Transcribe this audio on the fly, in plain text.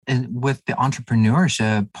with the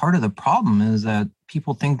entrepreneurship, part of the problem is that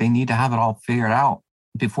people think they need to have it all figured out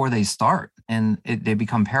before they start. And they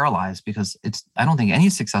become paralyzed because I don't think any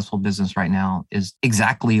successful business right now is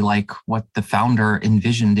exactly like what the founder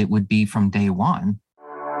envisioned it would be from day one.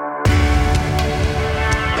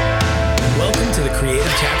 Welcome to the Creative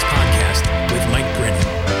Chats Podcast with Mike Brennan.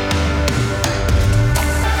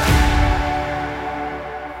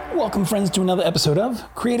 Welcome, friends, to another episode of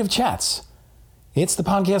Creative Chats. It's the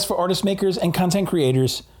podcast for artists, makers, and content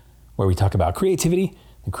creators where we talk about creativity,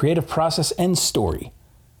 the creative process, and story.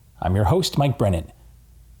 I'm your host, Mike Brennan.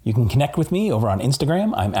 You can connect with me over on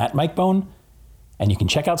Instagram. I'm at MikeBone, and you can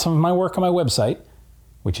check out some of my work on my website,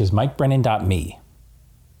 which is mikebrennan.me.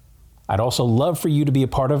 I'd also love for you to be a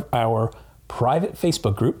part of our private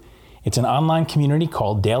Facebook group. It's an online community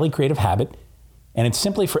called Daily Creative Habit, and it's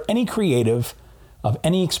simply for any creative of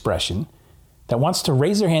any expression that wants to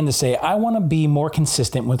raise their hand to say, I want to be more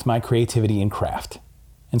consistent with my creativity and craft.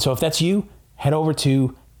 And so if that's you, head over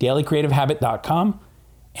to dailycreativehabit.com,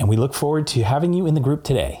 and we look forward to having you in the group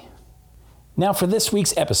today. Now, for this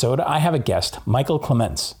week's episode, I have a guest, Michael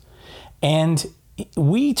Clements, and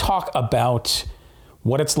we talk about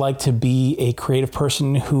what it's like to be a creative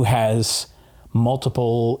person who has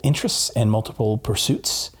multiple interests and multiple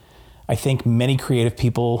pursuits. I think many creative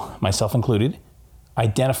people, myself included,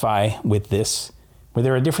 identify with this, where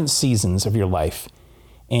there are different seasons of your life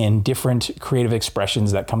and different creative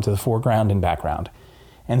expressions that come to the foreground and background.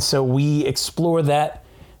 And so we explore that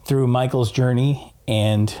through Michael's journey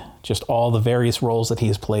and just all the various roles that he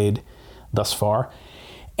has played thus far.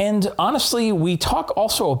 And honestly, we talk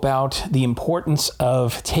also about the importance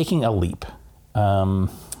of taking a leap.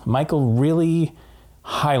 Michael really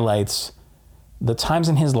highlights the times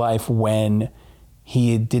in his life when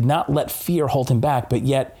he did not let fear hold him back, but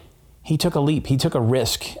yet he took a leap, he took a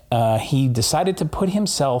risk. He decided to put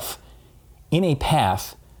himself in a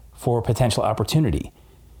path for potential opportunity.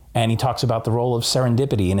 And he talks about the role of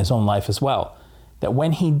serendipity in his own life as well. That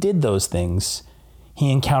when he did those things,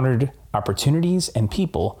 he encountered opportunities and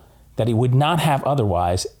people that he would not have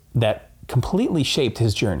otherwise that completely shaped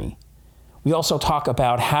his journey. We also talk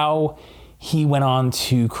about how he went on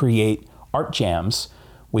to create Art Jams,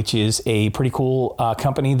 which is a pretty cool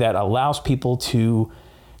company that allows people to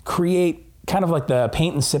create kind of like the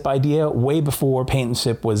paint and sip idea way before paint and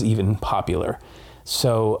sip was even popular.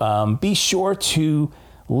 So be sure to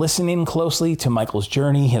listen in closely to Michael's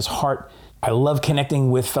journey, his heart. I love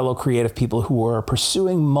connecting with fellow creative people who are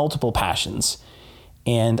pursuing multiple passions.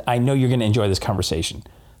 And I know you're going to enjoy this conversation.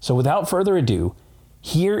 So without further ado,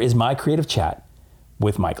 here is my creative chat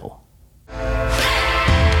with Michael.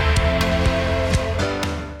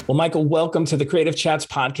 Well, Michael, welcome to the Creative Chats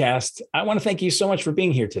Podcast. I want to thank you so much for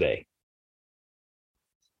being here today.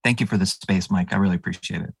 Thank you for the space, Mike. I really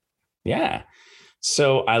appreciate it. Yeah.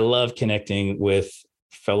 So I love connecting with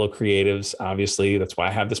fellow creatives. Obviously, that's why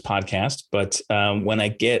I have this podcast. But when I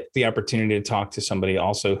get the opportunity to talk to somebody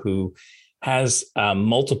also who has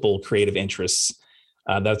multiple creative interests,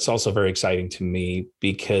 that's also very exciting to me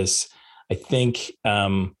because I think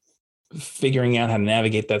figuring out how to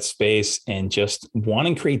navigate that space and just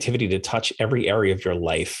wanting creativity to touch every area of your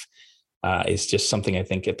life is just something I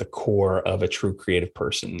think at the core of a true creative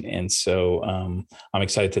person. And so I'm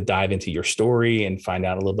excited to dive into your story and find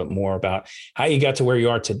out a little bit more about how you got to where you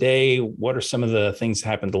are today. What are some of the things that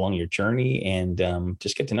happened along your journey, and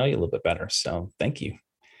just get to know you a little bit better. So thank you.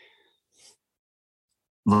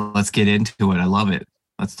 Let's get into it. I love it.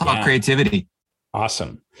 Let's talk creativity.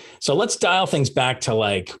 Awesome. So let's dial things back to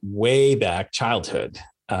like way back childhood.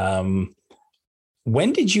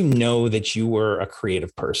 When did you know that you were a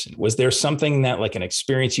creative person? Was there something that like an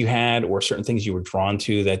experience you had or certain things you were drawn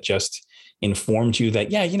to that just informed you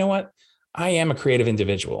that, yeah, you know what? I am a creative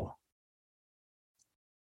individual.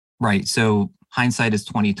 Right. So hindsight is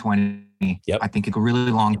 20/20. Yep. I think it's a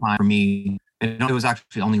really long time for me. It was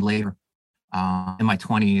actually only later in my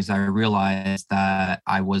 20s, I realized that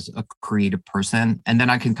I was a creative person. And then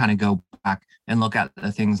I can kind of go back and look at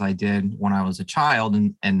the things I did when I was a child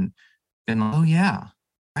and been like, oh yeah,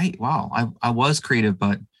 right. Wow. I was creative,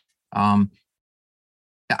 but I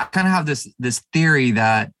kind of have this theory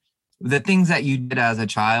that the things that you did as a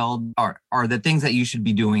child are the things that you should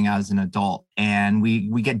be doing as an adult. And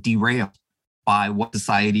we get derailed by what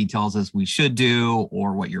society tells us we should do,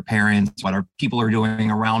 or what your parents, what our people are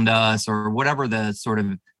doing around us, or whatever the sort of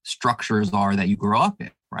structures are that you grew up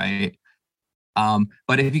in, right?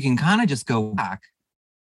 But if you can kind of just go back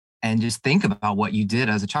and just think about what you did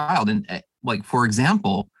as a child. And like, for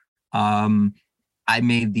example, I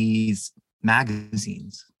made these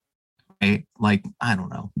magazines, right? Like, I don't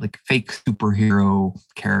know, like fake superhero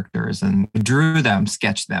characters, and drew them,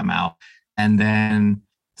 sketched them out. And then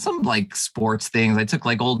some like sports things. I took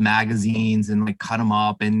like old magazines and like cut them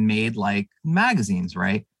up and made like magazines,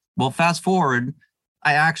 right? Well, fast forward,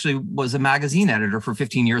 I actually was a magazine editor for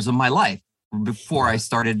 15 years of my life before I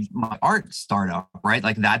started my art startup, right?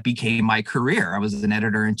 Like that became my career. I was an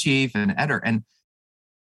editor in chief and editor. And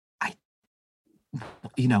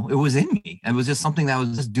it was in me. It was just something that I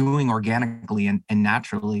was just doing organically and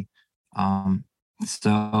naturally.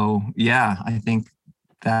 So yeah, I think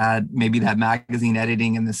that maybe that magazine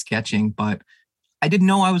editing and the sketching, but I didn't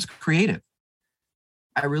know I was creative.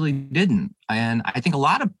 I really didn't. And I think a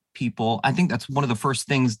lot of people, I think that's one of the first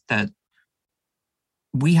things that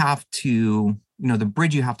we have to, the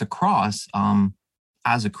bridge you have to cross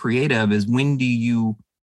as a creative is, when do you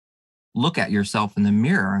look at yourself in the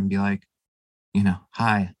mirror and be like,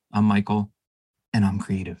 hi, I'm Michael and I'm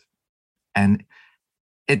creative. And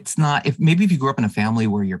it's not, if you grew up in a family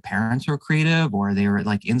where your parents are creative, or they were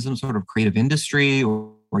like in some sort of creative industry,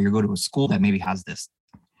 or you go to a school that maybe has this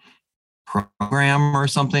program or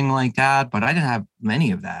something like that, but I didn't have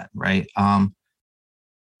many of that, right?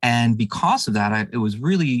 And because of that, it was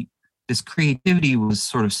really, this creativity was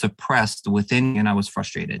sort of suppressed within me, and I was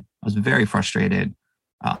frustrated. I was very frustrated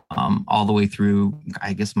all the way through,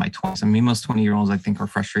 I guess, my 20s. I mean, most 20-year-olds, I think, are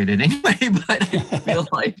frustrated anyway, but I feel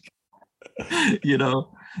like,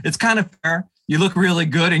 it's kind of fair. You look really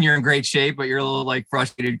good and you're in great shape, but you're a little like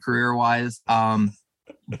frustrated career-wise.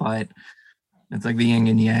 But it's like the yin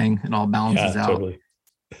and yang, and all balances out. Totally.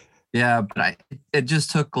 Yeah, but it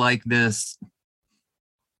just took like this.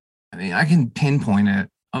 I mean, I can pinpoint it.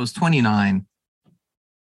 I was 29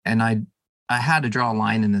 and I had to draw a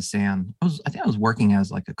line in the sand. I think I was working as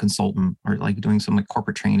like a consultant, or like doing some like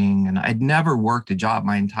corporate training. And I'd never worked a job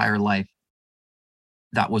my entire life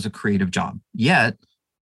that was a creative job. Yet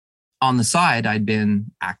on the side, I'd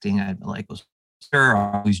been acting. I was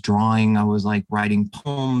drawing. I was like writing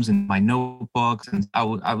poems in my notebooks, and I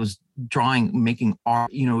was drawing, making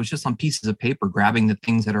art. It was just on pieces of paper, grabbing the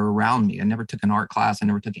things that are around me. I never took an art class. I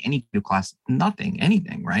never took any class.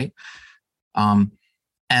 Anything, right?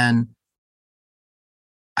 And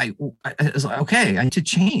I was like, okay, I need to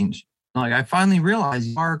change. Like, I finally realized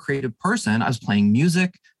you are a creative person. I was playing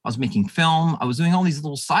music, I was making film, I was doing all these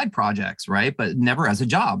little side projects, right? But never as a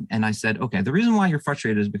job. And I said, okay, the reason why you're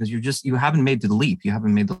frustrated is because you haven't made the leap. You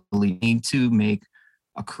haven't made the leap. You need to make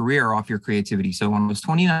a career off your creativity. So when I was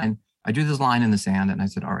 29, I drew this line in the sand and I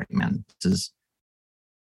said, all right, man,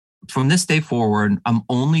 from this day forward, I'm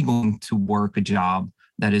only going to work a job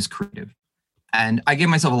that is creative. And I gave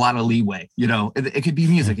myself a lot of leeway. It could be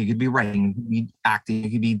music, it could be writing, it could be acting, it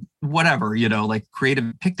could be whatever, like creative,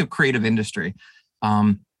 pick the creative industry.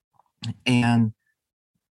 And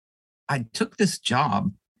I took this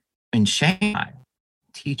job in Shanghai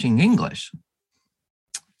teaching English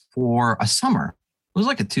for a summer. It was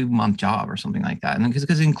like a 2-month job or something like that. And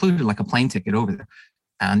because it included like a plane ticket over there.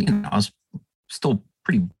 And, I was still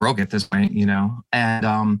pretty broke at this point,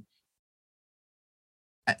 and,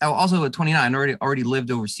 also at 29, I already lived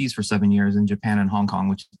overseas for 7 years in Japan and Hong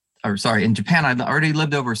Kong, in Japan. I'd already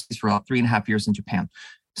lived overseas for about 3.5 years in Japan.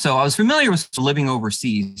 So I was familiar with living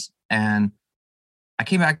overseas, and I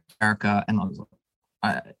came back to America, and I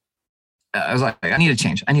was like, I need to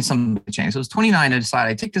change. I need something to change. So I was 29. I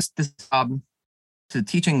decided I'd take this job to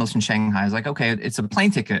teach English in Shanghai. I was like, okay, it's a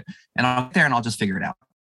plane ticket, and I'll get there and I'll just figure it out.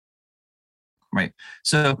 Right.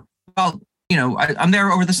 So, I'm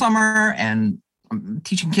there over the summer, and I'm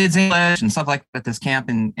teaching kids English and stuff like that at this camp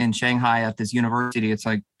in Shanghai at this university. It's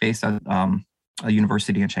like based at a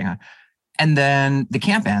university in Shanghai. And then the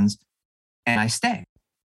camp ends and I stay.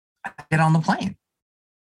 I get on the plane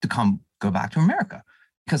to go back to America,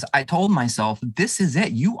 because I told myself, this is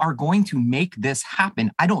it. You are going to make this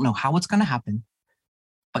happen. I don't know how it's going to happen,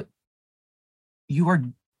 but you are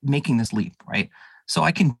making this leap, right? So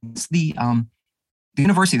I can the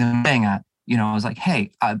university that I'm staying at, I was like,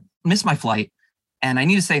 hey, I missed my flight and I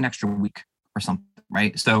need to stay an extra week or something,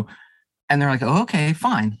 right? So, and they're like, oh, okay,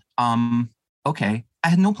 fine. Okay. I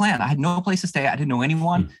had no plan. I had no place to stay. I didn't know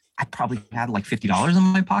anyone. I probably had like $50 in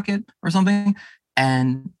my pocket or something.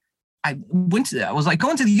 And I was like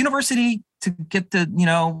going to the university to get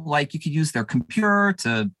like you could use their computer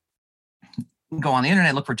to go on the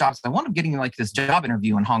internet, look for jobs. I wound up getting like this job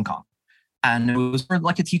interview in Hong Kong. And it was for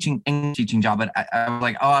like a English teaching job. But I was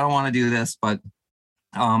like, oh, I don't want to do this. But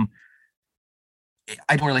I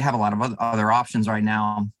don't really have a lot of other options right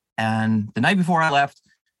now. And the night before I left,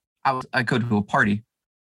 I go to a party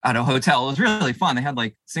at a hotel. It was really fun. They had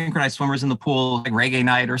like synchronized swimmers in the pool, like reggae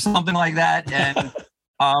night or something like that. And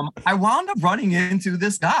I wound up running into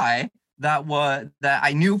this guy that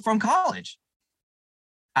I knew from college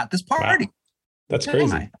at this party. Wow. That's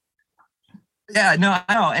crazy. Yeah, no,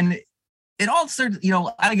 I know. And it all started,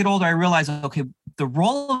 as I get older, I realize, okay, the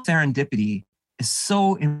role of serendipity is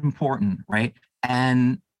so important, right?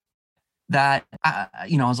 And that, I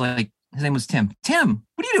was like, his name was Tim. Tim,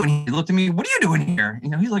 what are you doing here? He looked at me, what are you doing here?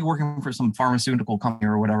 He's like working for some pharmaceutical company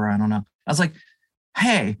or whatever. I don't know. I was like,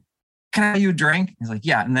 hey, can I have you a drink? He's like,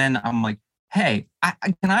 yeah. And then I'm like, hey,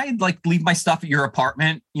 can I like leave my stuff at your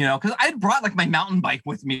apartment? Because I had brought like my mountain bike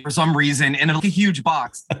with me for some reason in a huge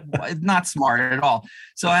box. Not smart at all.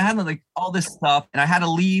 So I had like all this stuff and I had to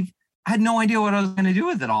leave. I had no idea what I was going to do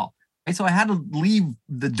with it all. Right? So I had to leave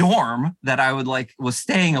the dorm that I was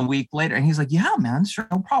staying a week later. And he's like, yeah, man, sure,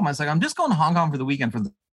 no problem. I was like, I'm just going to Hong Kong for the weekend for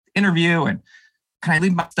the interview. And can I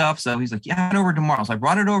leave my stuff? So he's like, yeah, head over tomorrow. So I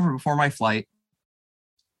brought it over before my flight.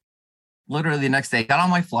 Literally the next day, got on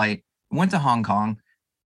my flight, went to Hong Kong,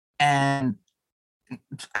 and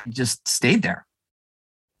I just stayed there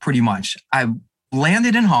pretty much. I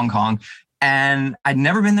landed in Hong Kong and I'd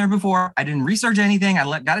never been there before. I didn't research anything.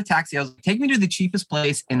 Got a taxi. I was like, take me to the cheapest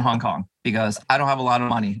place in Hong Kong because I don't have a lot of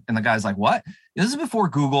money. And the guy's like, what? This is before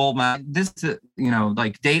Google, man. This is,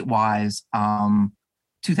 like date wise,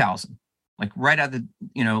 2000, like right at the,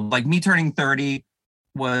 like me turning 30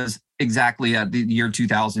 was exactly at the year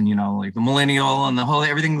 2000, like the millennial and the whole,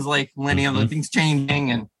 everything's like millennial, everything's changing.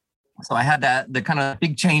 And so I had the kind of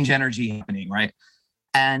big change energy happening. Right.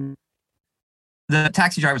 And the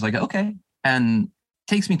taxi driver's like, okay. And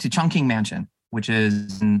takes me to Chungking Mansion, which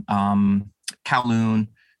is in Kowloon.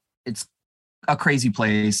 It's a crazy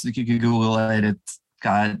place. You can Google it. It's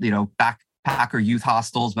got, backpacker youth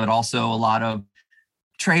hostels, but also a lot of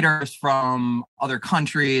traders from other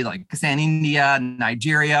countries like Pakistan, India,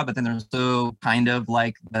 Nigeria, but then there's also kind of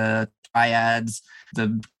like the triads,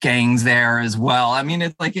 the gangs there as well. I mean,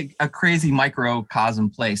 it's like a crazy microcosm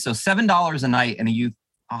place. So $7 a night in a youth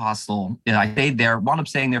hostel. I stayed there, wound up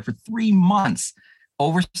staying there for 3 months,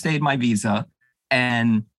 overstayed my visa.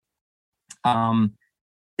 And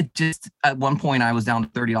it just, at one point I was down to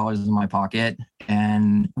 $30 in my pocket.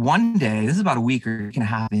 And one day, this is about a week or a week and a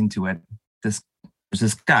half into it, there's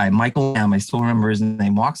this guy, Michael Lamb, I still remember his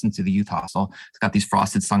name, walks into the youth hostel. He's got these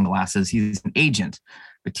frosted sunglasses. He's an agent,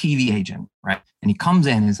 a TV agent, right? And he comes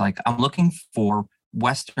in, he's like, I'm looking for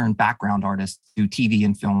Western background artists to do TV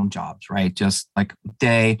and film jobs, right? Just like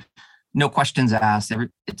day, no questions asked.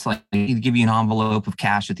 It's like he'd give you an envelope of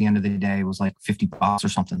cash at the end of the day. It was like $50 or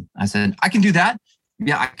something. I said, I can do that.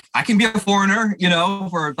 Yeah, I can be a foreigner,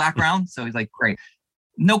 for a background. So he's like, great.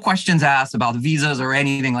 No questions asked about visas or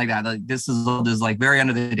anything like that. Like, this is like very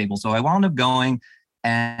under the table. So I wound up going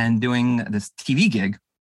and doing this TV gig.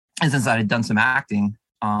 And since I had done some acting,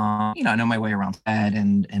 I know my way around set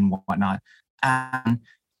and whatnot. And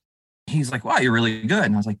he's like, wow, you're really good.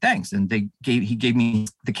 And I was like, thanks. And he gave me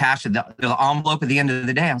the cash, the envelope at the end of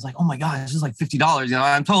the day. I was like, oh my God, this is like $50.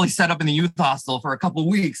 I'm totally set up in the youth hostel for a couple of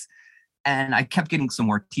weeks. And I kept getting some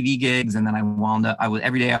more TV gigs. And then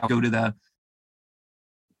every day I would go to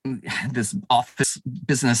this office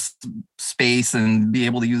business space and be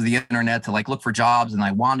able to use the internet to like look for jobs. And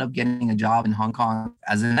I wound up getting a job in Hong Kong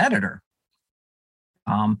as an editor.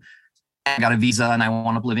 I got a visa and I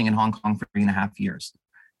wound up living in Hong Kong for 3.5 years.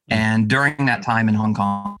 And during that time in Hong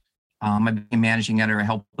Kong, I became managing editor. I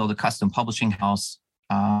helped build a custom publishing house.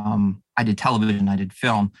 I did television, I did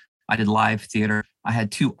film, I did live theater. I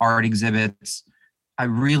had 2 art exhibits. I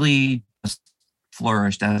really just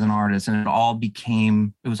flourished as an artist, and it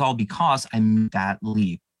was all because I made that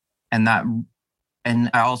leap. And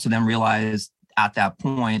I also then realized at that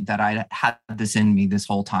point that I had this in me this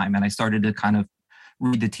whole time. And I started to kind of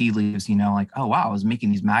read the tea leaves, like, oh, wow, I was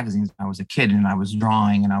making these magazines when I was a kid, and I was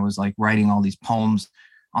drawing, and I was like writing all these poems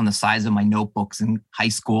on the sides of my notebooks in high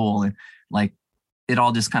school. And like, it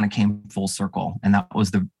all just kind of came full circle. And that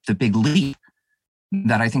was the big leap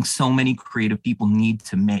that I think so many creative people need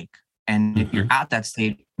to make. And if you're at that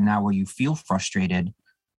stage now where you feel frustrated,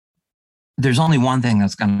 there's only one thing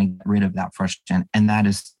that's going to get rid of that frustration, and that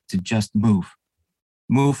is to just move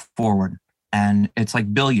forward. And it's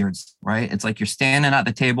like billiards, right? It's like you're standing at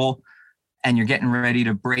the table and you're getting ready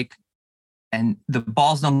to break, and the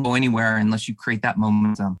balls don't go anywhere unless you create that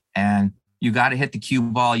momentum. And you got to hit the cue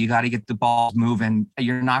ball. You got to get the balls moving.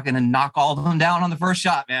 You're not going to knock all of them down on the first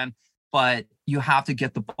shot, man, but you have to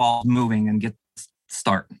get the ball moving and get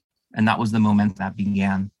start. And that was the moment that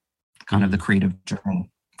began kind of the creative journey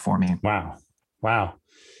for me. Wow.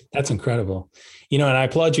 That's incredible. And I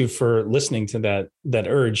applaud you for listening to that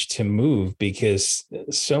urge to move, because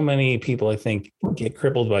so many people, I think, get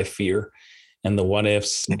crippled by fear and the what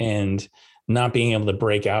ifs, and not being able to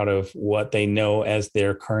break out of what they know as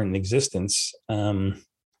their current existence. And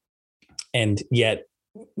yet,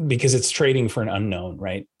 because it's trading for an unknown,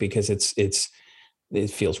 right? Because it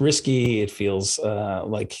feels risky. It feels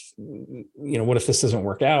like, what if this doesn't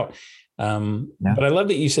work out? But I love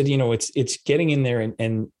that you said, it's getting in there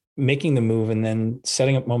and making the move, and then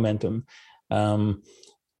setting up momentum.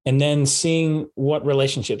 And then seeing what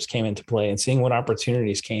relationships came into play, and seeing what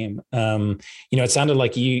opportunities came. It sounded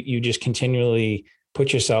like you just continually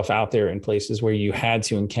put yourself out there in places where you had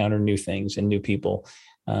to encounter new things and new people.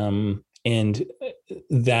 And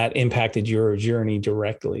that impacted your journey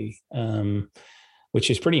directly, which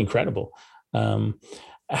is pretty incredible.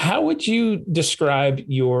 How would you describe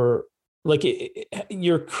your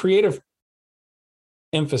creative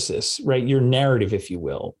emphasis, right? Your narrative, if you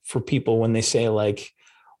will, for people when they say like,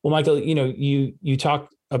 well, Michael, you talk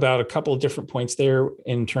about a couple of different points there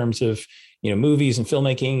in terms of, movies and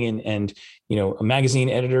filmmaking and a magazine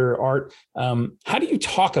editor, art. How do you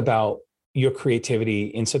talk about your creativity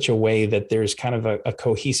in such a way that there's kind of a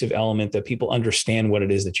cohesive element that people understand what it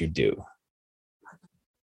is that you do?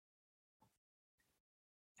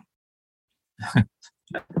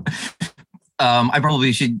 I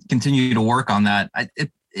probably should continue to work on that. I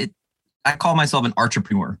call myself an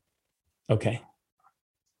entrepreneur. Okay.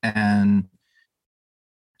 And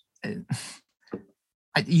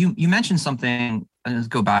you mentioned something. Let's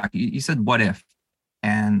go back. You said what if,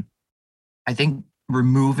 and I think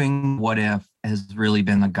removing what if has really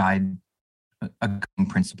been a guiding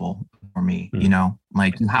principle for me. Mm-hmm.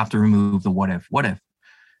 Like you have to remove the what if. What if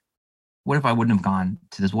I wouldn't have gone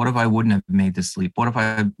to this? What if I wouldn't have made this leap? What if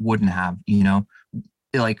I wouldn't have?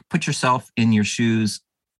 Like put yourself in your shoes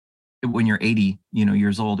when you're 80,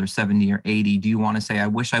 years old, or 70 or 80. Do you want to say, I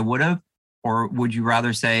wish I would have? Or would you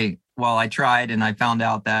rather say, well, I tried and I found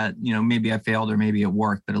out that, maybe I failed or maybe it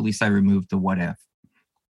worked, but at least I removed the what if.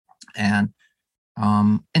 And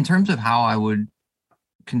in terms of how I would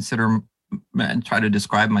consider and try to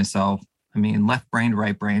describe myself, I mean, left brain to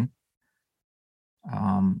right brain.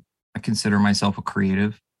 I consider myself a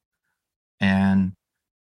creative,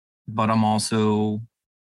 but I'm also,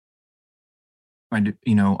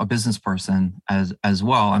 a business person as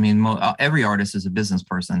well. I mean, every artist is a business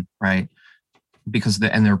person, right? Because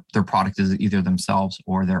their product is either themselves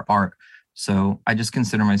or their art. So I just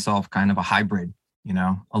consider myself kind of a hybrid,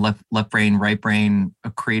 a left brain, right brain,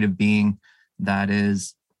 a creative being that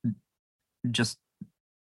is just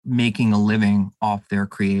making a living off their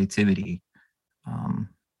creativity.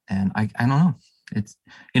 And I don't know. It's,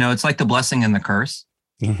 it's like the blessing and the curse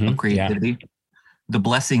of creativity. Yeah. The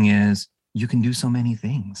blessing is you can do so many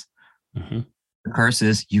things. Mm-hmm. The curse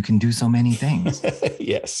is you can do so many things.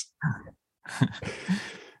 Yes.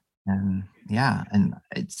 And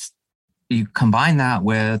it's, you combine that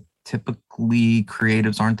with typically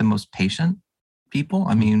creatives aren't the most patient people.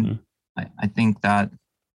 I mean, I think that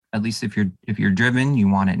at least if you're driven, you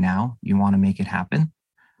want it now, you want to make it happen.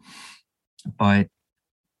 But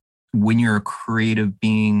when you're a creative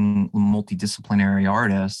being, multidisciplinary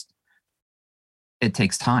artist, it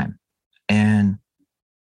takes time. And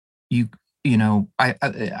I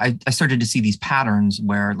started to see these patterns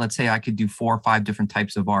where, let's say I could do 4 or 5 different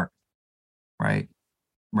types of art, right?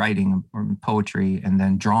 Writing or poetry, and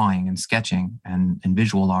then drawing and sketching and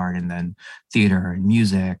visual art, and then theater and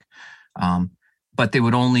music. But they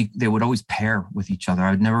would always pair with each other.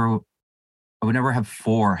 I would never have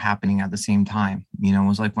 4 happening at the same time. It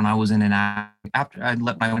was like when I was after I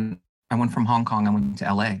went from Hong Kong, I went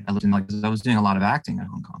to LA. I was doing a lot of acting in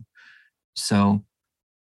Hong Kong. So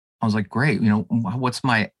I was like, great, what's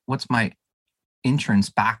my entrance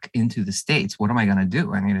back into the States? What am I going to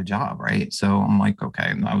do? I need a job, right? So I'm like,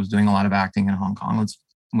 okay, I was doing a lot of acting in Hong Kong. Let's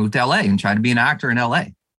move to LA and try to be an actor in LA.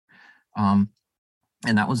 And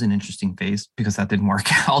that was an interesting phase because that didn't work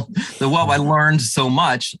out. I learned so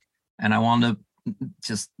much and I wound up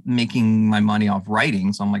just making my money off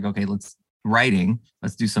writing. So I'm like, okay, let's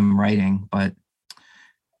do some writing. But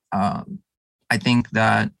I think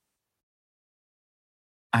that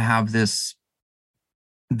I have this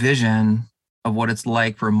vision of what it's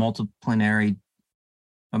like for a multidisciplinary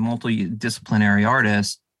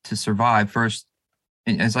artist to survive. First,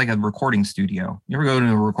 it's like a recording studio. You ever go to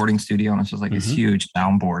a recording studio and it's just like this huge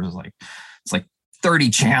soundboard? It's like 30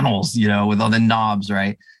 channels, with all the knobs,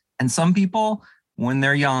 right? And some people, when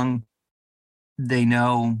they're young, they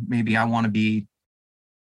know maybe I want to be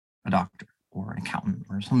a doctor or an accountant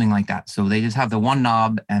or something like that. So they just have the one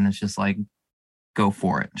knob and it's just like, go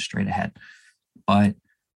for it, straight ahead. But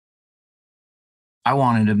I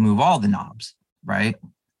wanted to move all the knobs, right?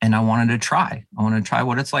 and I wanted to try. I wanted to try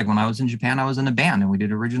what it's like. When I was in Japan, I was in a band and we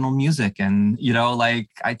did original music, and like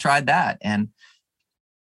I tried that, and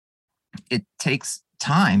it takes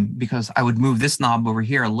time because I would move this knob over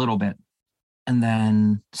here a little bit, and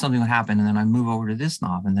then something would happen, and then I move over to this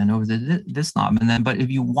knob, and then over to this knob, and then. But if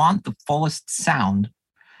you want the fullest sound,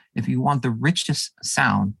 if you want the richest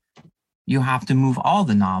sound, you have to move all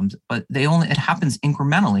the knobs. But it happens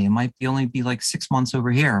incrementally. It might only be like 6 months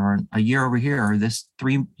over here, or a year over here, or this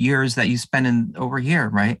 3 years that you spend over here,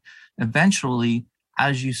 right? Eventually,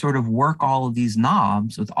 as you sort of work all of these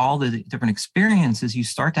knobs with all the different experiences, you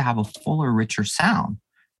start to have a fuller, richer sound.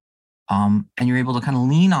 And you're able to kind of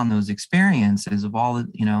lean on those experiences of all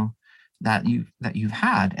that you've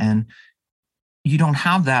had. And you don't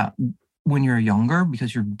have that when you're younger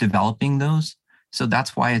because you're developing those. So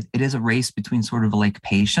that's why it is a race between sort of like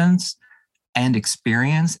patience and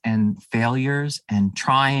experience and failures and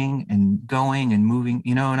trying and going and moving,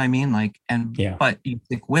 you know what I mean? But you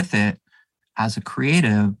stick with it as a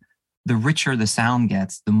creative, the richer the sound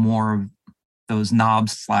gets, the more of those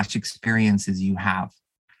knobs / experiences you have.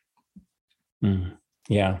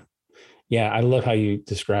 Yeah. I love how you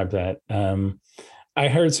describe that. I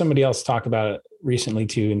heard somebody else talk about it recently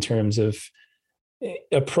too, in terms of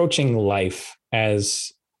approaching life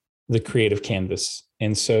as the creative canvas.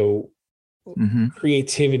 And so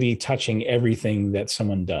creativity touching everything that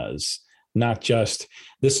someone does, not just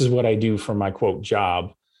this is what I do for my quote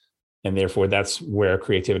job, and therefore that's where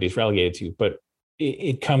creativity is relegated to, but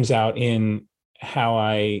it comes out in how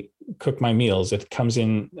I cook my meals. It comes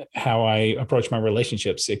in how I approach my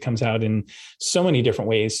relationships. It comes out in so many different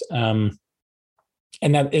ways. And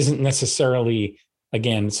that isn't necessarily,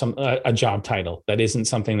 again, a job title. That isn't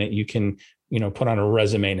something that you can, put on a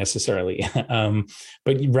resume necessarily.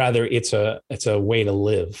 But rather it's a way to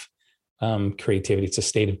live. Creativity, it's a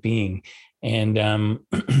state of being. And, I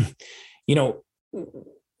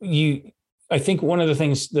think one of the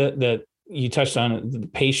things that you touched on, the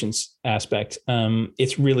patience aspect,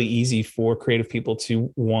 it's really easy for creative people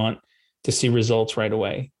to want to see results right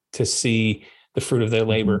away, to see the fruit of their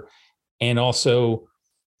labor. And also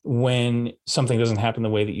when something doesn't happen the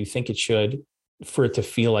way that you think it should, for it to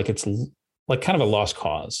feel like it's like kind of a lost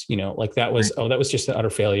cause, like that was, that was just an utter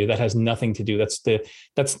failure. That has nothing to do. That's the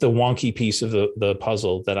wonky piece of the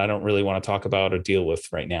puzzle that I don't really want to talk about or deal with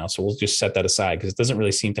right now. So we'll just set that aside because it doesn't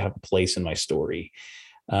really seem to have a place in my story.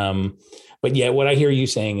 But yeah, what I hear you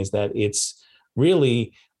saying is that it's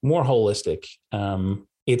really more holistic.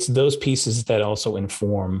 It's those pieces that also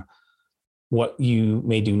inform what you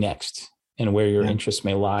may do next and where your interests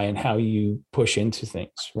may lie and how you push into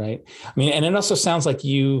things. Right. I mean, and it also sounds like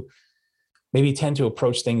you maybe tend to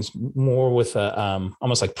approach things more with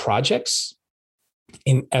almost like projects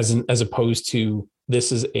as opposed to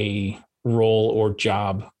this is a role or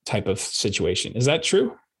job type of situation. Is that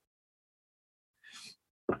true?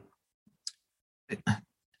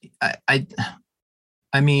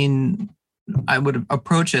 I mean, I would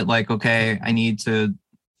approach it like, okay, I need to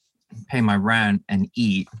pay my rent and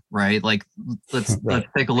eat, right? Like, let's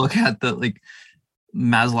take a look at the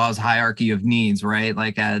Maslow's hierarchy of needs, right?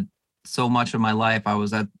 Like at so much of my life, I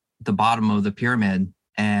was at the bottom of the pyramid,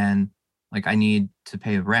 and like I need to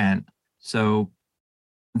pay rent. So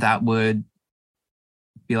that would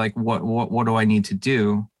be like, what do I need to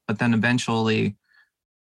do? But then eventually,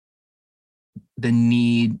 the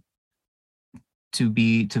need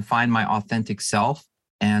to find my authentic self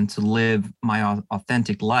and to live my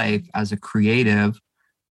authentic life as a creative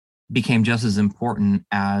became just as important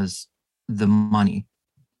as the money.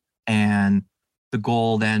 And the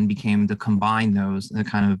goal then became to combine those and to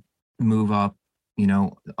kind of move up,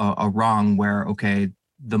 a rung where, okay,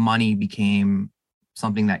 the money became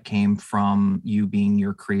something that came from you being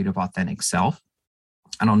your creative, authentic self.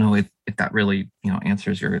 I don't know if that really,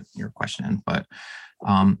 answers your question, but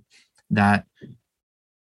that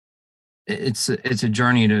it's a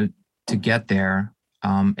journey to get there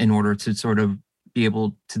in order to sort of be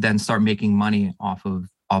able to then start making money off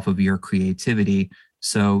of your creativity.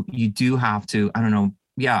 So you do have to, I don't know.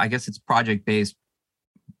 Yeah, I guess it's project based,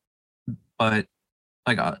 but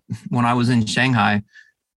like when I was in Shanghai,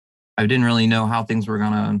 I didn't really know how things were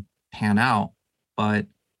going to pan out, but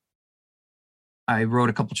I wrote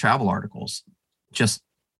a couple travel articles just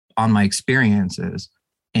on my experiences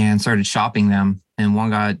and started shopping them. And one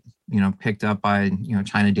got, picked up by,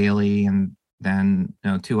 China Daily, and then,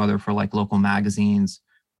 2 other for like local magazines.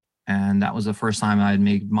 And that was the first time I had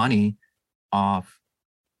made money off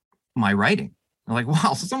my writing. I'm like,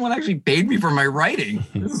 wow, so someone actually paid me for my writing.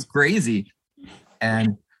 This is crazy.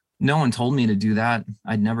 And no one told me to do that.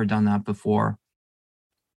 I'd never done that before.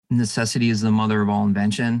 necessity is the mother of all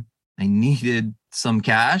invention. I needed some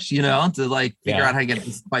cash, to like figure out how to get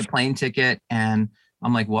my plane ticket. And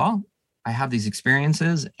I'm like, well, I have these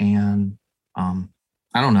experiences, and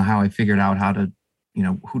I don't know how I figured out how to,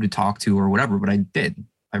 who to talk to or whatever, but I did.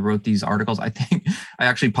 I wrote these articles. I think I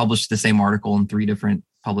actually published the same article in 3 different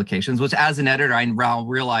publications, which as an editor, I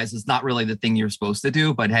realized is not really the thing you're supposed to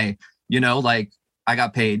do. But hey, like I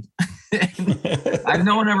got paid.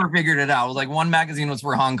 No one ever figured it out. It was like one magazine was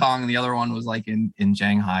for Hong Kong and the other one was like in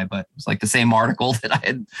Shanghai, but it was like the same article that I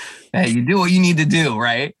had. Hey, you do what you need to do,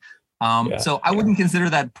 right? So I wouldn't consider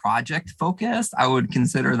that project focused. I would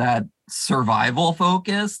consider that survival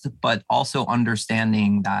focused, but also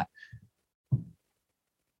understanding that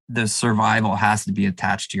the survival has to be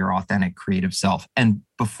attached to your authentic creative self. And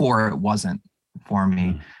before it wasn't for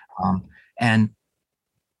me. And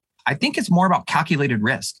I think it's more about calculated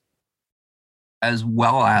risk as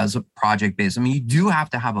well as project based. I mean, you do have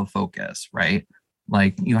to have a focus, right?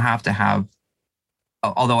 Like you have to have,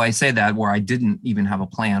 although I say that where I didn't even have a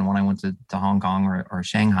plan when I went to Hong Kong or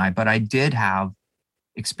Shanghai, but I did have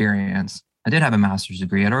experience. I did have a master's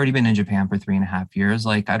degree. I'd already been in Japan for 3.5 years.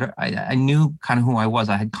 Like I knew kind of who I was.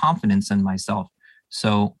 I had confidence in myself.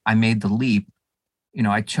 So I made the leap.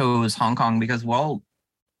 I chose Hong Kong because, well,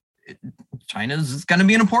 China's going to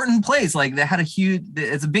be an important place. Like they had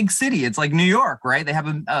it's a big city. It's like New York, right? They have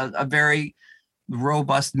a very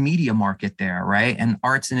robust media market there, right? And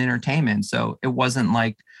arts and entertainment. So it wasn't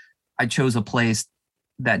like I chose a place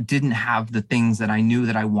that didn't have the things that I knew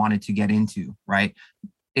that I wanted to get into, right?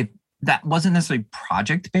 If that wasn't necessarily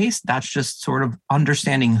project-based, that's just sort of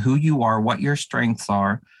understanding who you are, what your strengths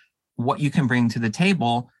are, what you can bring to the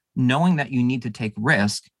table, knowing that you need to take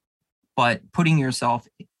risk, but putting yourself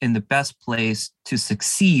in the best place to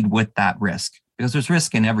succeed with that risk, because there's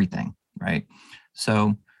risk in everything, right?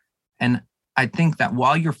 So, and I think that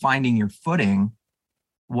while you're finding your footing,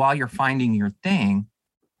 while you're finding your thing,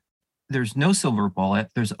 there's no silver bullet.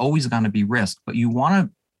 There's always going to be risk, but you want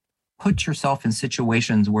to put yourself in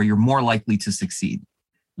situations where you're more likely to succeed.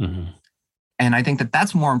 Mm-hmm. And I think that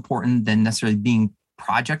that's more important than necessarily being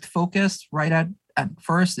project focused right at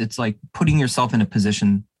first. It's like putting yourself in a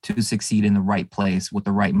position to succeed in the right place with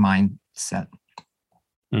the right mindset.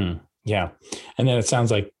 Yeah. And then it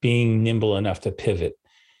sounds like being nimble enough to pivot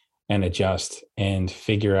and adjust and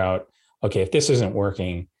figure out, okay, if this isn't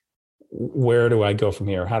working, where do I go from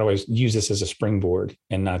here? How do I use this as a springboard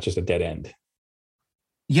and not just a dead end?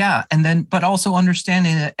 Yeah. And then, but also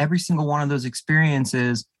understanding that every single one of those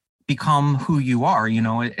experiences become who you are.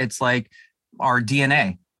 It's like our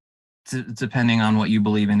DNA, depending on what you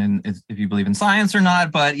believe in and if you believe in science or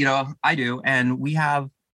not, but I do. And we have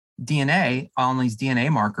DNA on these DNA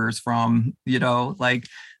markers from, like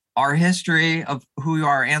our history of who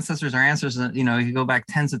our ancestors, you go back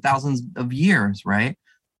tens of thousands of years, right?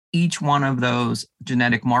 Each one of those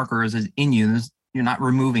genetic markers is in you. You're not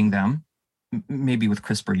removing them. Maybe with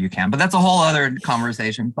CRISPR you can, but that's a whole other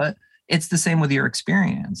conversation. But it's the same with your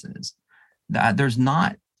experiences, that there's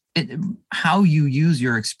not how you use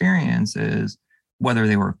your experiences, whether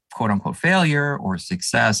they were quote unquote failure or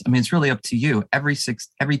success. I mean, it's really up to you.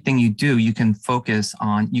 Everything you do, you can focus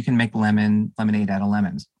on, you can make lemonade out of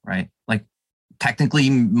lemons, right? Like technically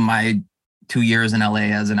my 2 years in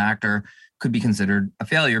LA as an actor could be considered a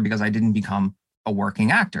failure because I didn't become a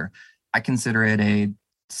working actor. I consider it a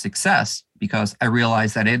success because I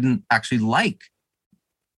realized that I didn't actually like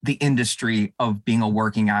the industry of being a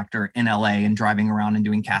working actor in LA and driving around and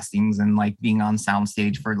doing castings and like being on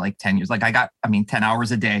soundstage for like 10 years. Like 10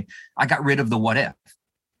 hours a day. I got rid of the what if.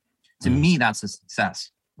 To me, that's a success,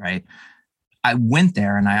 right? I went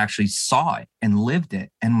there and I actually saw it and lived it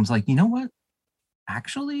and was like, you know what?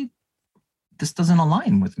 Actually, this doesn't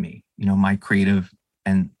align with me, my creative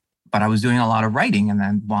but I was doing a lot of writing and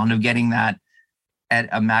then wound up getting that at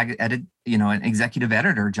an executive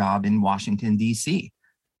editor job in Washington, DC.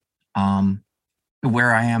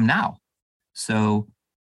 Where I am now. So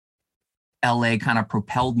LA kind of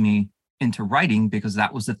propelled me into writing because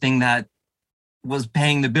that was the thing that was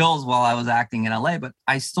paying the bills while I was acting in LA, but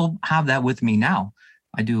I still have that with me now.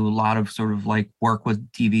 I do a lot of sort of like work with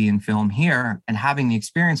TV and film here, and having the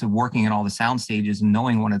experience of working at all the sound stages and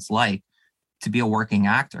knowing what it's like to be a working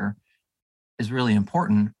actor is really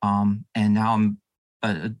important. And now I'm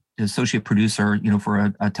an associate producer,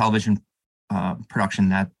 for a television production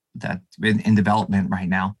that's in development right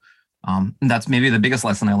now. And that's maybe the biggest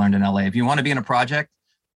lesson I learned in LA. If you want to be in a project,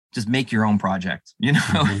 just make your own project,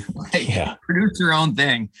 Mm-hmm. Produce your own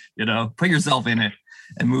thing, put yourself in it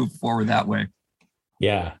and move forward that way.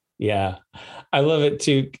 Yeah. Yeah. I love it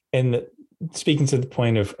too. And speaking to the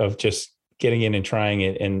point of just getting in and trying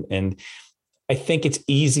it. And I think it's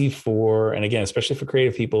easy for, and again, especially for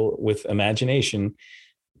creative people with imagination,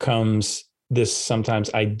 comes this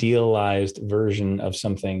sometimes idealized version of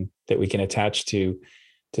something that we can attach to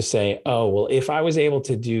say, oh, well, if I was able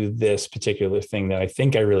to do this particular thing that I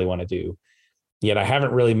think I really want to do, yet I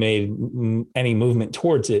haven't really made any movement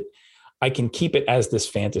towards it, I can keep it as this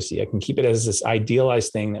fantasy. I can keep it as this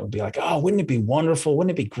idealized thing that would be like, oh, wouldn't it be wonderful?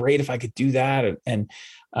 Wouldn't it be great if I could do that? And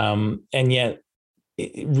yet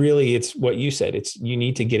really it's what you said. It's, you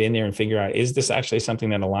need to get in there and figure out, is this actually something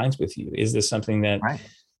that aligns with you? Is this something that, right,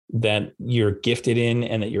 that you're gifted in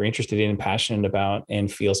and that you're interested in and passionate about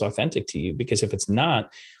and feels authentic to you? Because if it's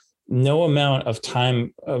not, no amount of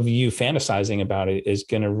time of you fantasizing about it is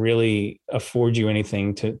going to really afford you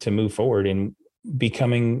anything to move forward in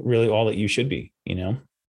becoming really all that you should be, you know?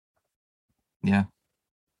 Yeah.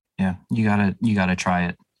 You gotta try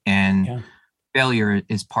it. And failure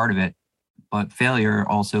is part of it, but failure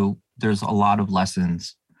also, there's a lot of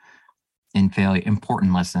lessons in failure,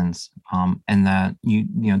 important lessons, and that you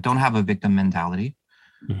don't have a victim mentality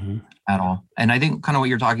at all. And I think kind of what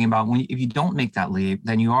you're talking about, if you don't make that leap,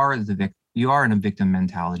 then you are in a victim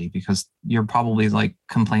mentality, because you're probably like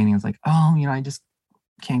complaining. It's like, oh, I just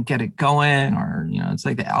can't get it going, or it's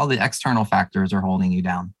like all the external factors are holding you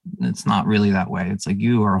down. It's not really that way. It's like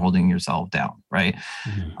you are holding yourself down, right?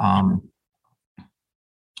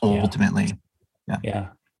 Ultimately. Yeah,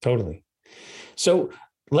 totally. So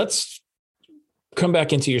let's come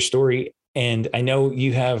back into your story. And I know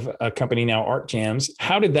you have a company now, Art Jams.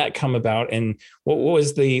 How did that come about, and what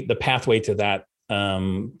was the pathway to that?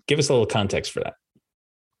 Give us a little context for that.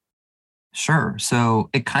 Sure. So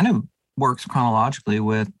it kind of works chronologically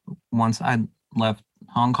with, once I left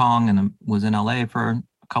Hong Kong and was in LA for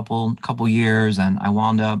a couple years, and I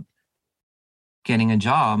wound up getting a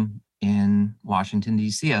job in Washington,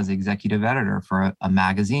 D.C. as executive editor for a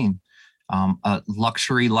magazine, a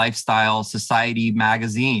luxury lifestyle society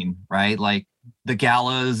magazine, right? Like the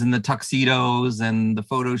galas and the tuxedos and the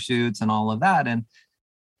photo shoots and all of that. And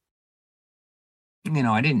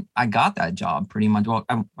I got that job pretty much. Well,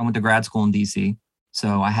 I went to grad school in DC,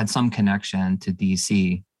 so I had some connection to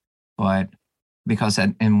DC, but because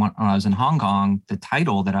when I was in Hong Kong, the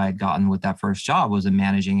title that I had gotten with that first job was a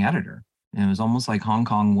managing editor. And it was almost like Hong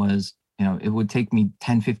Kong was, it would take me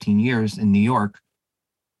 10, 15 years in New York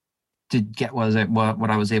to get what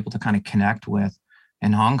I was able to kind of connect with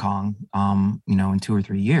in Hong Kong, in 2 or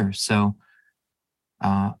 3 years. So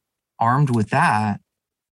armed with that,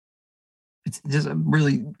 it's just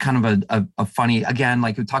really kind of a funny, again,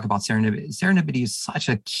 like we talk about serendipity. Serendipity is such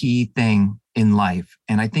a key thing in life.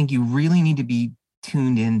 And I think you really need to be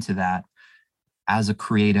tuned into that as a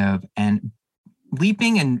creative, and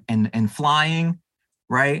leaping and flying,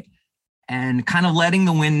 right? And kind of letting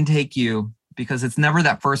the wind take you, because it's never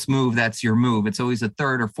that first move that's your move. It's always a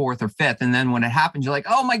third or fourth or fifth. And then when it happens, you're like,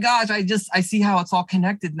 oh my gosh, I see how it's all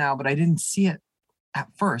connected now, but I didn't see it at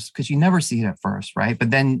first, because you never see it at first, right?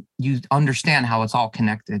 But then you understand how it's all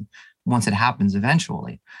connected once it happens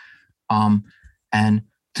eventually. And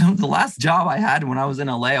the last job I had when I was in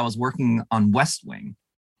LA, I was working on West Wing,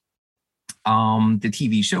 the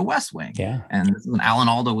TV show West Wing. Yeah. And when Alan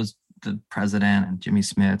Alda was the president, and Jimmy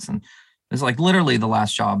Smits, and it was like literally the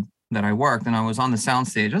last job that I worked. And I was on the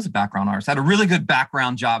soundstage. I was a background artist. I had a really good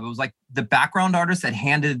background job. It was like the background artist that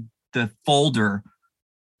handed the folder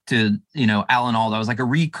to, Alan Alda. I was like a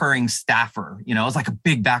recurring staffer, it was like a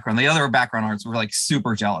big background. The other background artists were like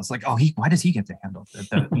super jealous. Like, oh, why does he get to handle the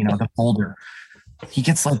the folder? He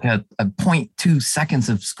gets like a 0.2 seconds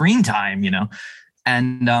of screen time,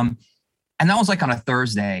 and that was like on a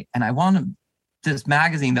Thursday. And I wanted this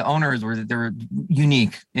magazine, the owners they're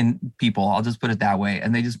unique in people. I'll just put it that way.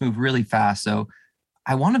 And they just move really fast. So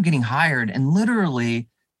I wound up getting hired. And literally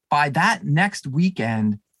by that next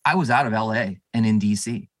weekend, I was out of LA and in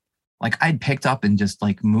DC. Like I'd picked up and just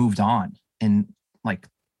like moved on in like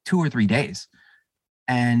 2 or 3 days.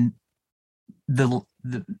 And but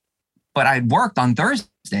I worked on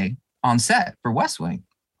Thursday on set for West Wing.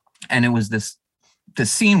 And it was this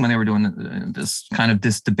scene when they were doing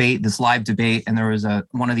this debate, this live debate. And there was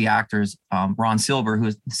one of the actors, Ron Silver, who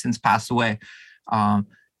has since passed away.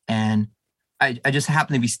 And I just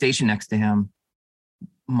happened to be stationed next to him,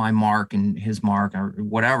 my mark and his mark or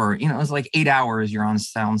whatever. It was like 8 hours you're on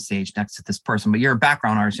sound stage next to this person, but you're a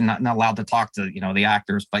background artist. You're not allowed to talk to, the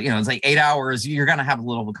actors, but it's like 8 hours, you're going to have a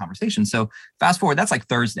little bit of conversation. So fast forward, that's like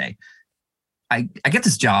Thursday. I get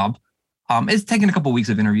this job. It's taken a couple of weeks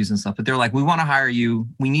of interviews and stuff, but they're like, we want to hire you.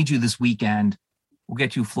 We need you this weekend. We'll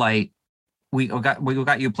get you a flight. We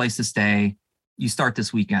got you a place to stay. You start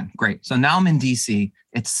this weekend. Great. So now I'm in DC.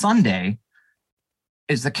 It's Sunday.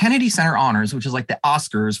 is the Kennedy Center Honors, which is like the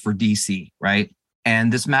Oscars for DC, right?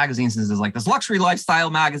 And this magazine is like this luxury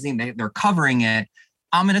lifestyle magazine. They're covering it.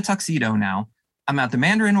 I'm in a tuxedo now. I'm at the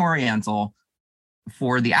Mandarin Oriental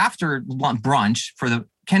for the after brunch for the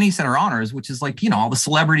Kennedy Center Honors, which is like, all the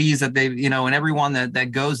celebrities that they, and everyone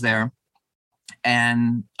that goes there.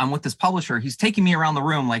 And I'm with this publisher. He's taking me around the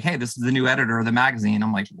room like, hey, this is the new editor of the magazine.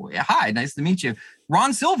 I'm like, well, yeah, hi, nice to meet you.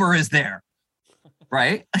 Ron Silver is there,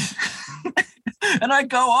 right? And I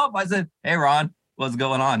go up. I said, hey, Ron, what's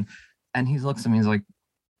going on? And he looks at me. He's like,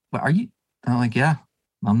 what are you? I'm like, yeah,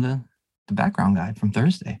 I'm the background guy from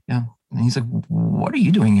Thursday. Yeah. And he's like, what are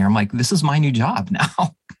you doing here? I'm like, this is my new job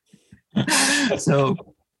now. So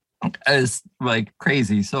it's like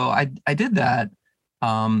crazy. So I did that.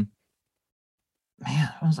 Man,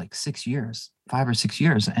 it was like 6 years, 5 or 6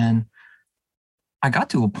 years. And I got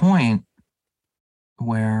to a point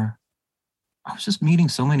where I was just meeting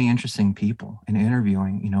so many interesting people and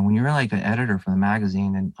interviewing. When you're like an editor for the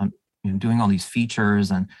magazine and doing all these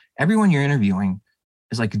features, and everyone you're interviewing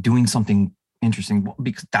is like doing something interesting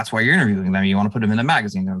because that's why you're interviewing them. You want to put them in the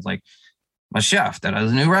magazine. There's like a chef that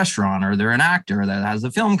has a new restaurant, or they're an actor that has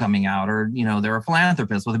a film coming out, or they're a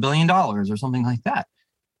philanthropist with $1 billion or something like that.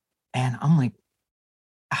 And I'm like,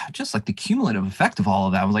 just like the cumulative effect of all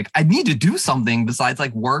of that, I was like, I need to do something besides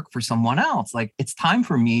like work for someone else. Like, it's time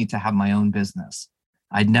for me to have my own business.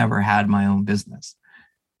 I'd never had my own business.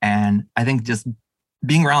 And I think just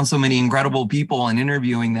being around so many incredible people and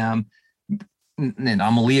interviewing them, and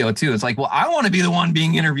I'm a Leo too. It's like, well, I want to be the one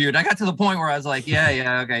being interviewed. I got to the point where I was like,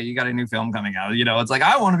 yeah, okay, you got a new film coming out. It's like,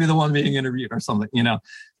 I want to be the one being interviewed or something,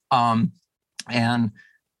 And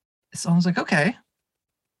so I was like, okay,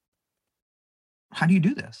 how do you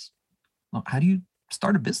do this? Well, how do you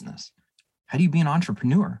start a business? How do you be an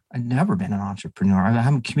entrepreneur? I've never been an entrepreneur.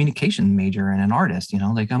 I'm a communication major and an artist,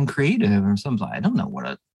 like I'm creative or something. I don't know what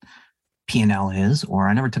a P&L is, or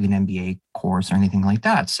I never took an MBA course or anything like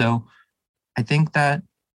that. So I think that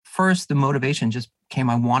first the motivation just came,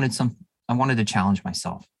 I wanted to challenge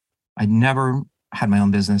myself. I'd never had my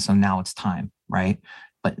own business, so now it's time, right?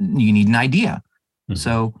 But you need an idea. Mm-hmm.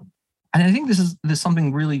 So, and I think there's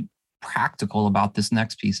something really practical about this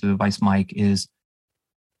next piece of advice, Mike, is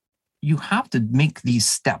you have to make these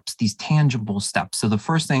steps, these tangible steps. So the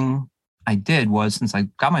first thing I did was, since I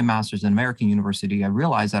got my master's in American University, I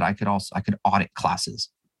realized that I could audit classes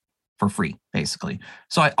for free, basically.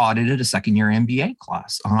 So I audited a second-year MBA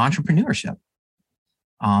class on entrepreneurship.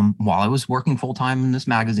 While I was working full-time in this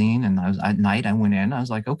magazine, and at night I went in, I was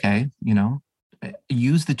like, okay,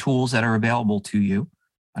 use the tools that are available to you.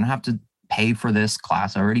 I don't have to pay for this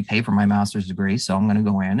class. I already paid for my master's degree. So I'm going to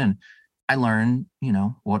go in and I learned,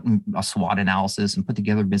 what a SWOT analysis and put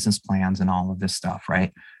together business plans and all of this stuff.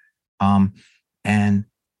 Right. And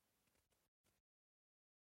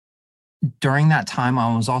during that time,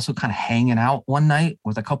 I was also kind of hanging out one night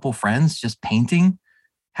with a couple of friends, just painting,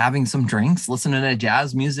 having some drinks, listening to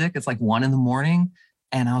jazz music. It's like 1 a.m.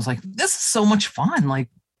 And I was like, this is so much fun. Like,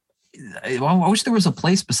 I wish there was a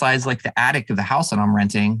place besides like the attic of the house that I'm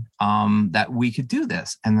renting that we could do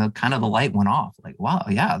this. And the light went off. Like, wow,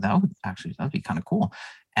 yeah, that'd be kind of cool.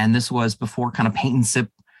 And this was before kind of paint and sip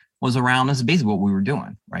was around. This is basically what we were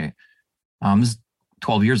doing, right? This is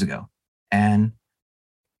 12 years ago.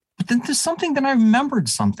 But then there's something that I remembered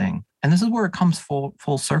something. And this is where it comes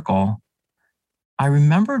full circle. I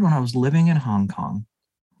remembered when I was living in Hong Kong,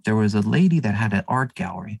 there was a lady that had an art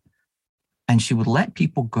gallery. And she would let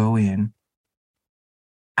people go in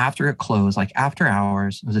after it closed, like after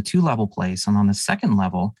hours. It was a 2-level place. And on the second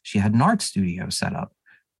level, she had an art studio set up.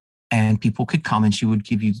 And people could come and she would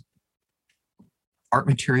give you art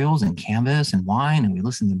materials and canvas and wine. And we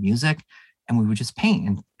listened to music and we would just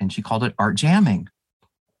paint. And she called it art jamming.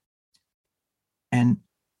 And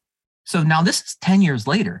so now this is 10 years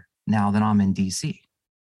later now that I'm in DC.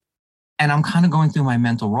 And I'm kind of going through my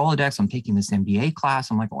mental Rolodex. I'm taking this MBA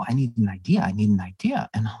class. I'm like, well, I need an idea.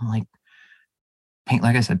 And I'm like,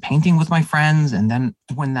 like I said, painting with my friends. And then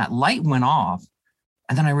when that light went off,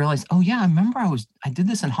 and then I realized, oh yeah, I remember I did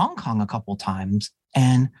this in Hong Kong a couple of times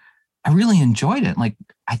and I really enjoyed it. Like,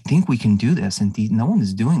 I think we can do this. And no one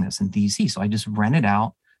is doing this in DC. So I just rented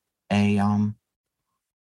out a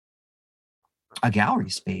gallery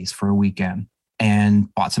space for a weekend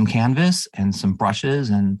and bought some canvas and some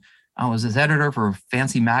brushes. And I was this editor for a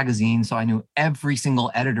fancy magazine, so I knew every single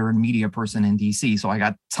editor and media person in DC. So I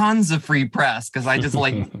got tons of free press because I just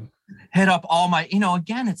like hit up all my,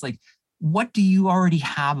 again, it's like, what do you already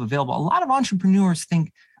have available? A lot of entrepreneurs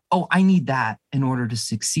think, oh, I need that in order to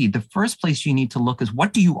succeed. The first place you need to look is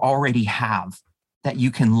what do you already have that you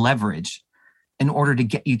can leverage? in order to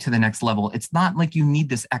get you to the next level. It's not like you need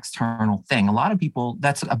this external thing. A lot of people,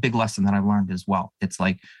 that's a big lesson that I've learned as well. It's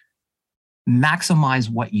like, maximize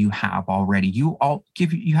what you have already. You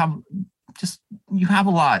have a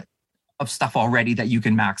lot of stuff already that you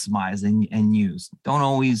can maximize and use. Don't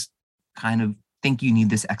always kind of think you need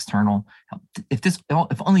this external help.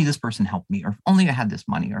 If only this person helped me, or if only I had this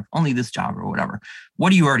money, or if only this job, or whatever. What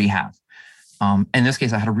do you already have? In this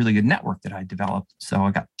case, I had a really good network that I developed. So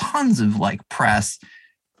I got tons of like press,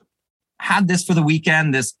 had this for the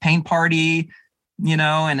weekend, this paint party,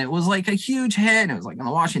 and it was like a huge hit. It was like in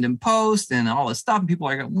the Washington Post and all this stuff. And people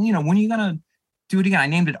are like, when are you going to do it again? I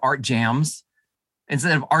named it Art Jams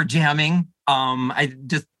instead of Art Jamming. I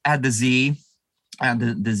just add the Z,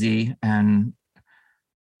 the Z, and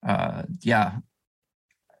yeah.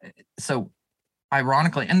 So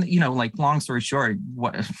ironically, and like long story short,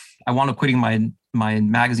 what I wound up quitting my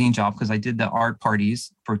magazine job because I did the art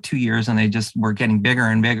parties for 2 years and they just were getting bigger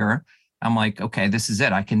and bigger. I'm like, okay, this is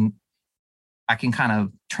it. I can kind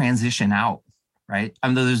of transition out, right? I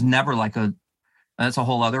mean, there's never like that's a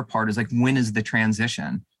whole other part, is like, when is the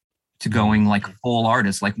transition to going like full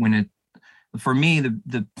artist? Like for me,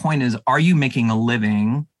 the point is, are you making a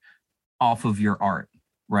living off of your art,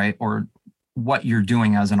 right? Or what you're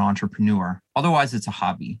doing as an entrepreneur? Otherwise it's a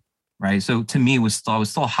hobby, right? So to me, I was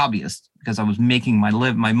still a hobbyist because I was making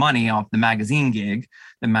my money off the magazine gig,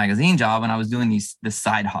 the magazine job, and I was doing this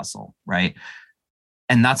side hustle, right?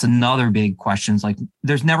 And that's another big question. It's like,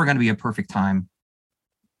 there's never going to be a perfect time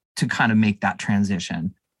to kind of make that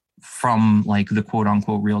transition from like the quote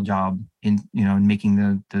unquote real job in making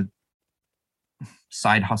the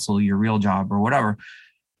side hustle your real job or whatever.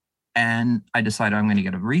 And I decided I'm going to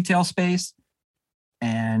get a retail space,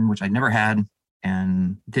 and which I'd never had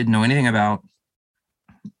and didn't know anything about.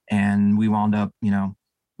 And we wound up,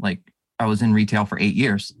 like I was in retail for 8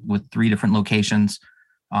 years with 3 different locations.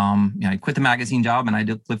 I quit the magazine job and I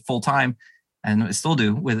did live full time, and I still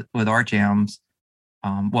do with Art Jams.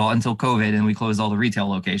 Until COVID and we closed all the retail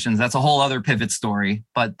locations. That's a whole other pivot story,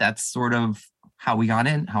 but that's sort of how I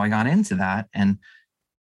got into that. And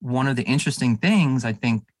one of the interesting things I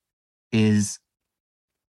think is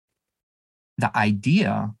the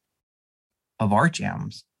idea of Art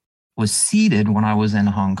Jams was seeded when I was in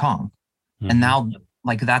Hong Kong. Mm-hmm. And now,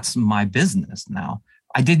 like, that's my business now.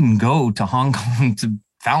 I didn't go to Hong Kong to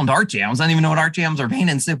found Art Jams. I didn't even know what Art Jams or Paint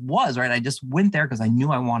and Sip was, right? I just went there because I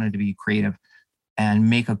knew I wanted to be creative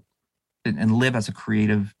and and live as a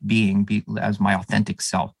creative being, be as my authentic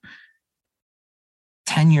self.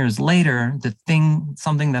 10 years later,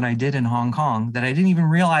 something that I did in Hong Kong that I didn't even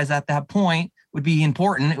realize at that point would be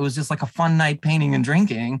important. It was just like a fun night painting and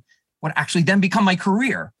drinking, would actually then become my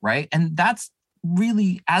career, right? And that's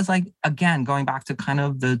really, again, going back to kind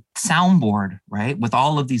of the soundboard, right? With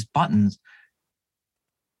all of these buttons,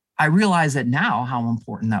 I realize that now how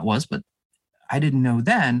important that was, but I didn't know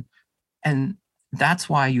then. And that's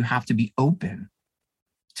why you have to be open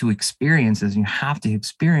to experiences. You have to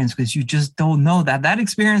experience, because you just don't know that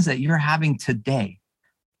experience that you're having today,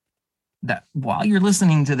 that while you're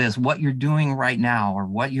listening to this, what you're doing right now or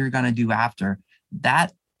what you're going to do after,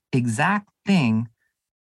 that exact thing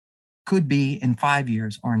could be in 5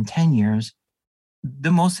 years or in 10 years,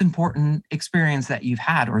 the most important experience that you've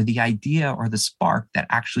had, or the idea or the spark that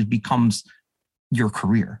actually becomes your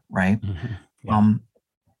career, right? Mm-hmm. Yeah.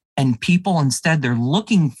 And people, instead, they're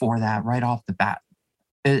looking for that right off the bat.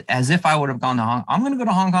 As if I would have gone to I'm going to go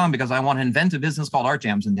to Hong Kong because I want to invent a business called Art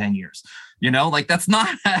Jams in 10 years. Like, that's not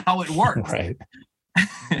how it works. Right.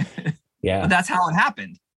 Yeah. But that's how it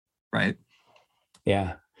happened. Right.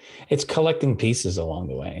 Yeah. It's collecting pieces along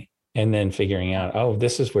the way and then figuring out, oh,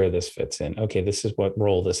 this is where this fits in. Okay. This is what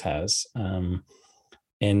role this has. I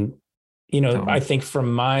think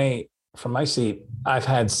from my seat, I've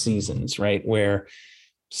had seasons, right, where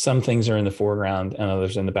some things are in the foreground and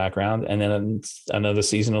others in the background, and then another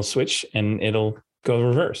season will switch and it'll go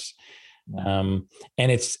reverse. Yeah.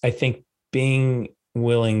 And it's, I think, being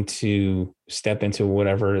willing to step into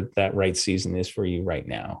whatever that right season is for you right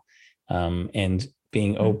now, and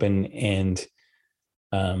being open and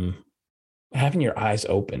having your eyes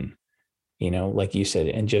open, like you said,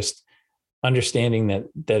 and just understanding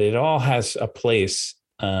that it all has a place.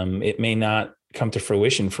 It may not come to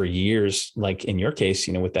fruition for years, like in your case,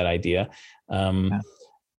 with that idea.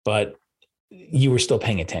 But you were still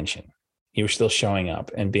paying attention. You were still showing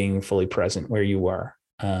up and being fully present where you were.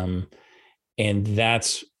 And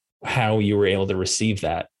that's how you were able to receive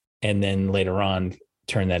that. And then later on,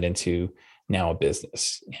 turn that into now a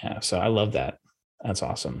business. Yeah. So I love that. That's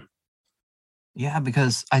awesome. Yeah,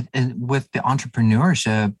 because with the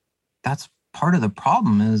entrepreneurship, that's part of the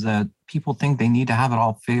problem, is that people think they need to have it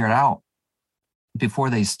all figured out before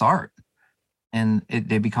they start, and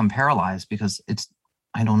they become paralyzed because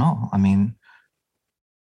I don't know. I mean,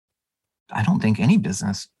 I don't think any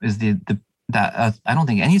business is I don't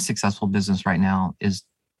think any successful business right now is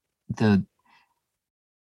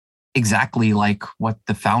exactly like what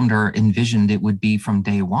the founder envisioned it would be from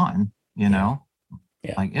day one, you know?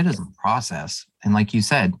 Yeah. Like, it is a process. And like you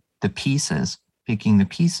said, picking the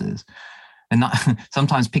pieces, and not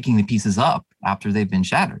sometimes picking the pieces up after they've been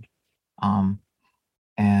shattered.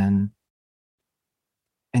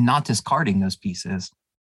 And not discarding those pieces,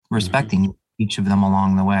 respecting each of them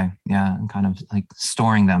along the way. Yeah. And kind of like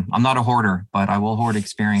storing them. I'm not a hoarder, but I will hoard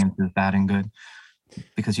experiences, bad and good,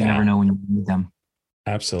 because you never know when you need them.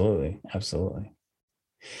 Absolutely. Absolutely.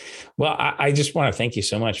 Well, I just want to thank you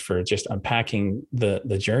so much for just unpacking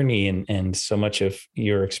the journey and so much of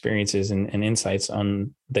your experiences and insights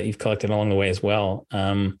that you've collected along the way as well.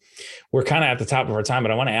 We're kind of at the top of our time,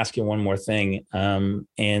 but I want to ask you one more thing.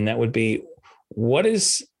 And that would be, what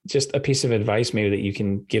is just a piece of advice maybe that you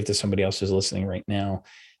can give to somebody else who's listening right now?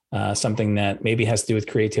 Something that maybe has to do with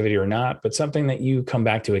creativity or not, but something that you come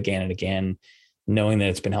back to again and again, knowing that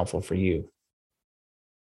it's been helpful for you.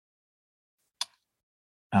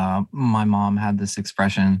 My mom had this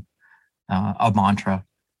expression, a mantra.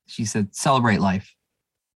 She said, celebrate life.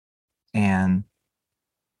 And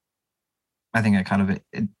I think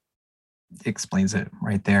it explains it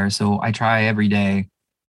right there. So I try every day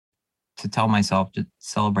to tell myself to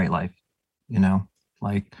celebrate life,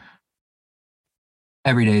 like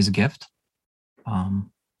every day is a gift,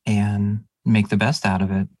 and make the best out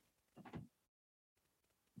of it.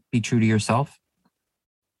 Be true to yourself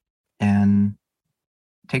and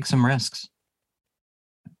take some risks,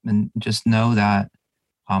 and just know that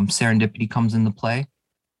serendipity comes into play.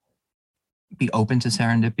 Be open to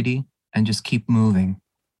serendipity and just keep moving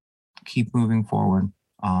forward.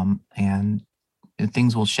 And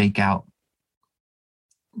things will shake out.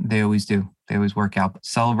 They always do. They always work out. But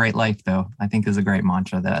celebrate life, though, I think is a great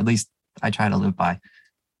mantra that at least I try to live by.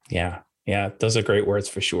 Yeah. Those are great words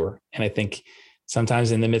for sure. And I think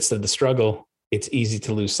sometimes in the midst of the struggle, it's easy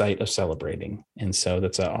to lose sight of celebrating. And so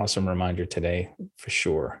that's an awesome reminder today for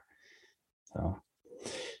sure. So,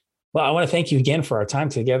 well, I want to thank you again for our time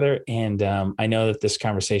together. And I know that this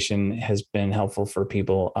conversation has been helpful for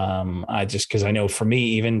people. Because I know for me,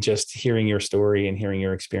 even just hearing your story and hearing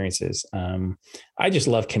your experiences, I just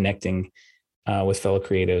love connecting with fellow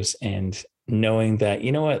creatives and knowing that,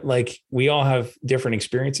 like we all have different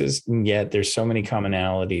experiences, and yet there's so many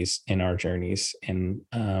commonalities in our journeys. And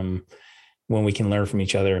when we can learn from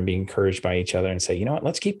each other and be encouraged by each other and say,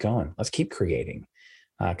 let's keep going, let's keep creating,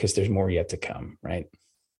 because there's more yet to come, right?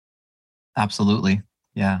 Absolutely.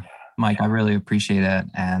 Yeah. Mike, I really appreciate it.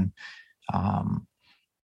 And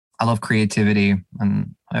I love creativity,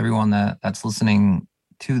 and everyone that's listening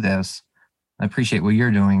to this, I appreciate what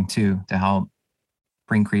you're doing too, to help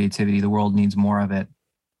bring creativity. The world needs more of it.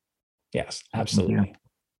 Yes, absolutely.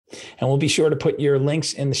 And we'll be sure to put your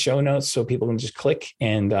links in the show notes so people can just click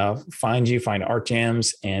and find Art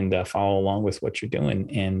Jams, and follow along with what you're doing,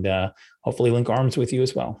 and hopefully link arms with you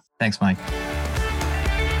as well. Thanks, Mike.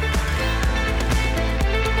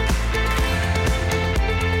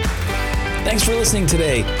 Thanks for listening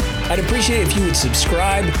today. I'd appreciate it if you would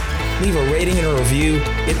subscribe, leave a rating and a review.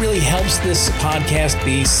 It really helps this podcast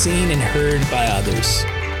be seen and heard by others.